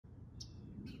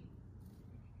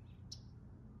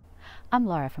I'm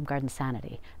Laura from Garden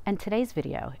Sanity, and today's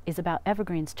video is about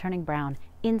evergreens turning brown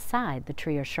inside the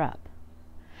tree or shrub.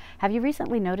 Have you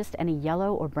recently noticed any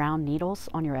yellow or brown needles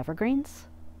on your evergreens?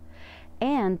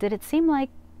 And did it seem like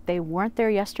they weren't there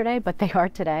yesterday, but they are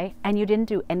today, and you didn't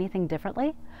do anything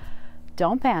differently?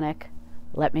 Don't panic.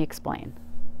 Let me explain.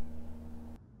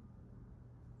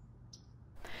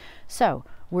 So,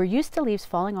 we're used to leaves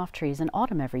falling off trees in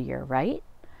autumn every year, right?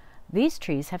 These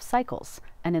trees have cycles,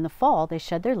 and in the fall they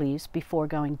shed their leaves before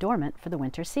going dormant for the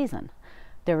winter season.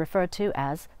 They're referred to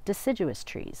as deciduous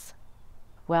trees.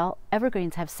 Well,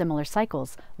 evergreens have similar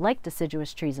cycles, like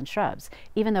deciduous trees and shrubs,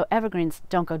 even though evergreens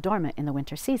don't go dormant in the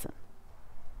winter season.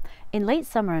 In late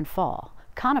summer and fall,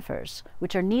 conifers,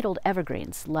 which are needled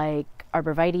evergreens like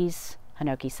arborvitaes,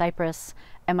 hinoki cypress,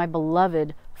 and my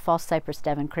beloved false cypress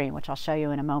Devon cream, which I'll show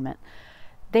you in a moment,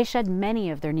 they shed many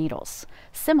of their needles,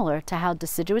 similar to how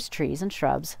deciduous trees and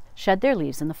shrubs shed their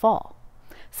leaves in the fall.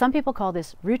 Some people call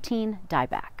this routine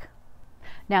dieback.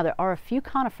 Now, there are a few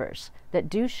conifers that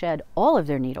do shed all of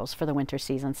their needles for the winter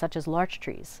season, such as larch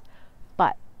trees,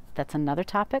 but that's another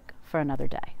topic for another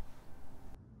day.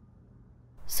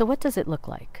 So what does it look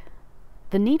like?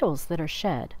 The needles that are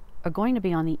shed are going to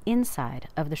be on the inside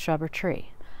of the shrub or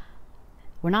tree.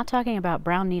 We're not talking about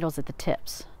brown needles at the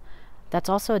tips. That's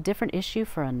also a different issue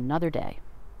for another day.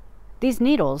 These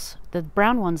needles, the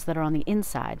brown ones that are on the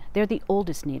inside, they're the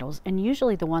oldest needles and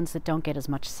usually the ones that don't get as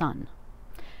much sun.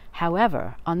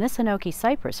 However, on this hinoki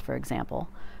cypress, for example,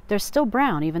 they're still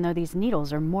brown even though these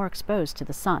needles are more exposed to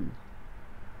the sun.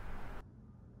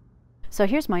 So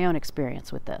here's my own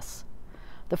experience with this.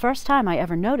 The first time I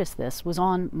ever noticed this was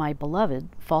on my beloved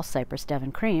false cypress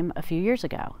Devon cream a few years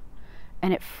ago,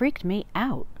 and it freaked me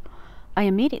out. I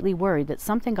immediately worried that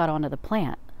something got onto the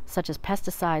plant, such as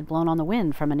pesticide blown on the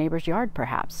wind from a neighbor's yard,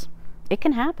 perhaps. It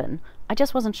can happen. I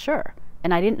just wasn't sure,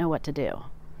 and I didn't know what to do.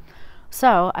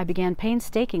 So I began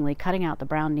painstakingly cutting out the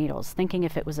brown needles, thinking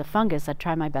if it was a fungus, I'd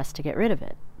try my best to get rid of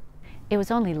it. It was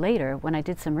only later, when I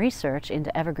did some research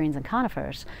into evergreens and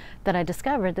conifers, that I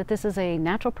discovered that this is a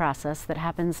natural process that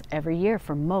happens every year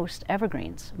for most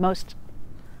evergreens, most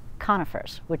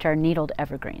conifers, which are needled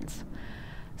evergreens.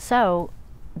 So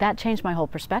that changed my whole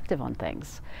perspective on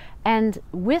things. And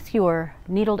with your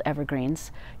needled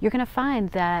evergreens, you're going to find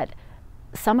that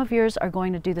some of yours are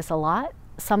going to do this a lot,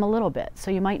 some a little bit. So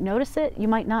you might notice it, you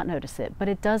might not notice it, but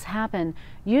it does happen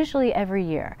usually every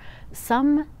year.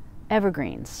 Some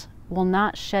evergreens will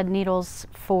not shed needles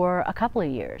for a couple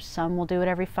of years. Some will do it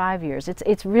every 5 years.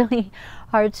 It's really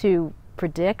hard to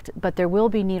predict, but there will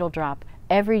be needle drop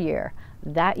every year.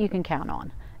 That you can count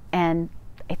on. And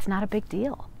it's not a big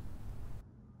deal.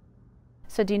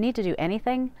 So do you need to do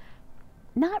anything?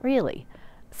 Not really.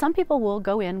 Some people will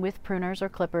go in with pruners or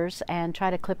clippers and try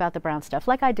to clip out the brown stuff,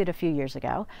 like I did a few years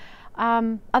ago.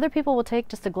 Other people will take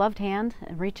just a gloved hand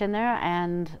and reach in there,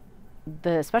 and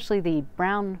especially the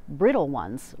brown brittle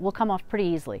ones will come off pretty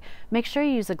easily. Make sure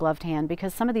you use a gloved hand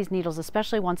because some of these needles,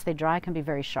 especially once they dry, can be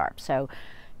very sharp. So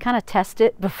kind of test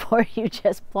it before you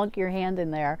just plunk your hand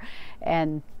in there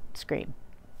and scream.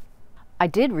 I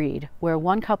did read where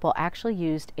one couple actually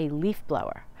used a leaf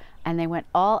blower, and they went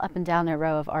all up and down their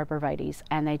row of arborvitaes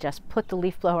and they just put the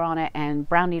leaf blower on it and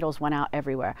brown needles went out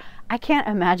everywhere. I can't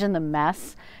imagine the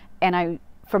mess, and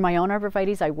for my own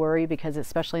arborvitaes I worry because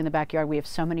especially in the backyard we have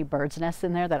so many birds' nests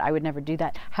in there that I would never do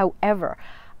that. However,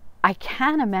 I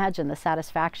can imagine the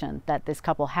satisfaction that this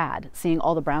couple had seeing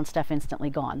all the brown stuff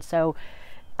instantly gone. So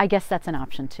I guess that's an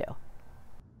option too.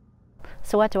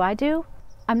 So what do?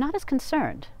 I'm not as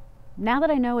concerned. Now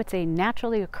that I know it's a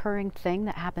naturally occurring thing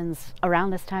that happens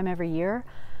around this time every year,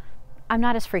 I'm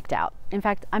not as freaked out. In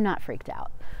fact, I'm not freaked out.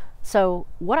 So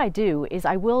what I do is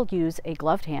I will use a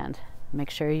gloved hand. Make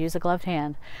sure you use a gloved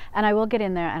hand. And I will get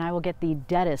in there and I will get the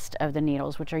deadest of the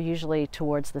needles, which are usually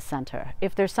towards the center.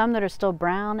 If there's some that are still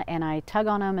brown and I tug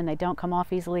on them and they don't come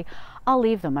off easily, I'll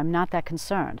leave them. I'm not that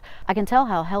concerned. I can tell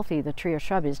how healthy the tree or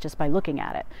shrub is just by looking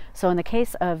at it. So in the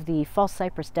case of the false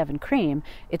cypress Devon cream,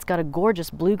 it's got a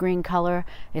gorgeous blue-green color.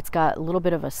 It's got a little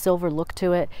bit of a silver look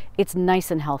to it. It's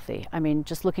nice and healthy. I mean,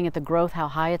 just looking at the growth, how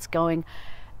high it's going,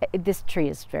 this tree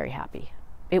is very happy.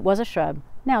 It was a shrub,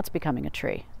 now it's becoming a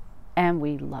tree. And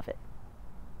we love it.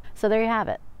 So there you have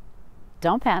it.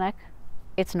 Don't panic.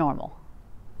 It's normal.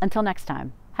 Until next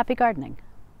time, happy gardening.